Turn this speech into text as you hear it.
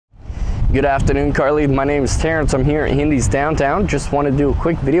Good afternoon, Karlie. My name is Terrance. I'm here at Indy's downtown. Just want to do a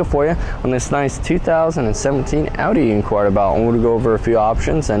quick video for you on this nice 2017 Audi you inquired about. I want to go over a few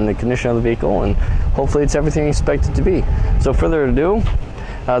options and the condition of the vehicle, and hopefully it's everything you expect it to be. So further ado,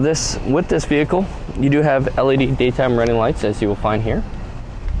 with this vehicle, you do have LED daytime running lights, as you will find here.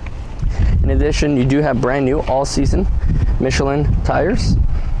 In addition, you do have brand new all-season Michelin tires.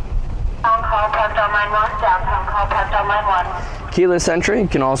 Downtown call prepped on line 1. Downtown call prepped on line 1. Keyless entry. You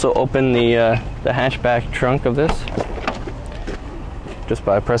can also open the hatchback trunk of this just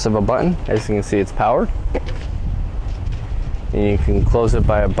by a press of a button. As you can see, it's powered. And you can close it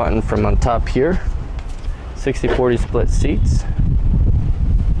by a button from on top here. 60/40 split seats.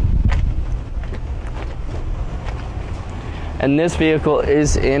 And this vehicle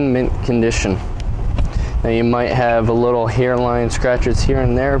is in mint condition. Now you might have a little hairline scratches here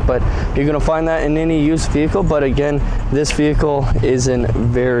and there, but you're going to find that in any used vehicle. But again, this vehicle is in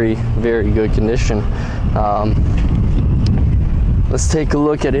very, very good condition. Let's take a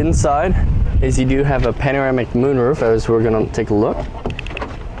look at inside. As you do have a panoramic moonroof, as we're going to take a look.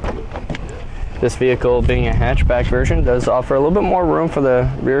 This vehicle, being a hatchback version, does offer a little bit more room for the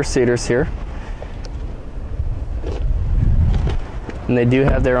rear seaters here. And they do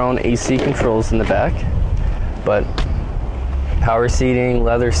have their own AC controls in the back. But power seating,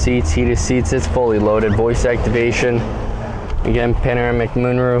 leather seats, heated seats, it's fully loaded. Voice activation, again, panoramic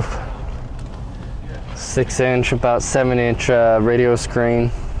moonroof, 6-inch, about 7-inch radio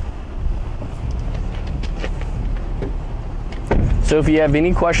screen. So if you have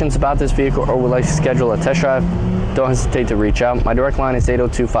any questions about this vehicle or would like to schedule a test drive, don't hesitate to reach out. My direct line is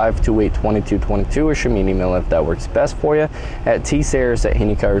 802-528-2222, or shoot me an email if that works best for you at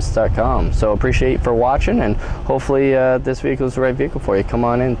tsayers@handycars.com. So appreciate you for watching, and hopefully this vehicle is the right vehicle for you. Come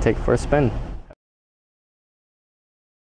on in and take it for a spin.